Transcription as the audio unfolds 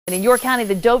In York County,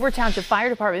 the Dover Township Fire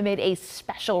Department made a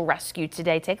special rescue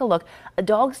today. Take a look. A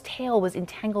dog's tail was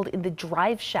entangled in the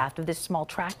drive shaft of this small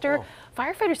tractor. Oh.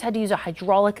 Firefighters had to use a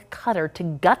hydraulic cutter to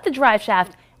gut the drive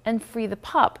shaft and free the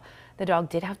pup. The dog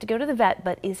did have to go to the vet,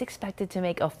 but is expected to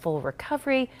make a full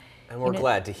recovery. And we're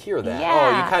glad to hear that.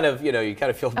 Yeah. Oh, you kind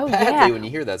of feel badly when you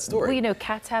hear that story. Well,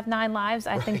 cats have 9 lives.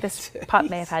 I think this pup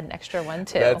may have had an extra one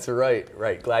too. That's right.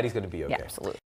 Glad he's going to be okay. Yeah, absolutely.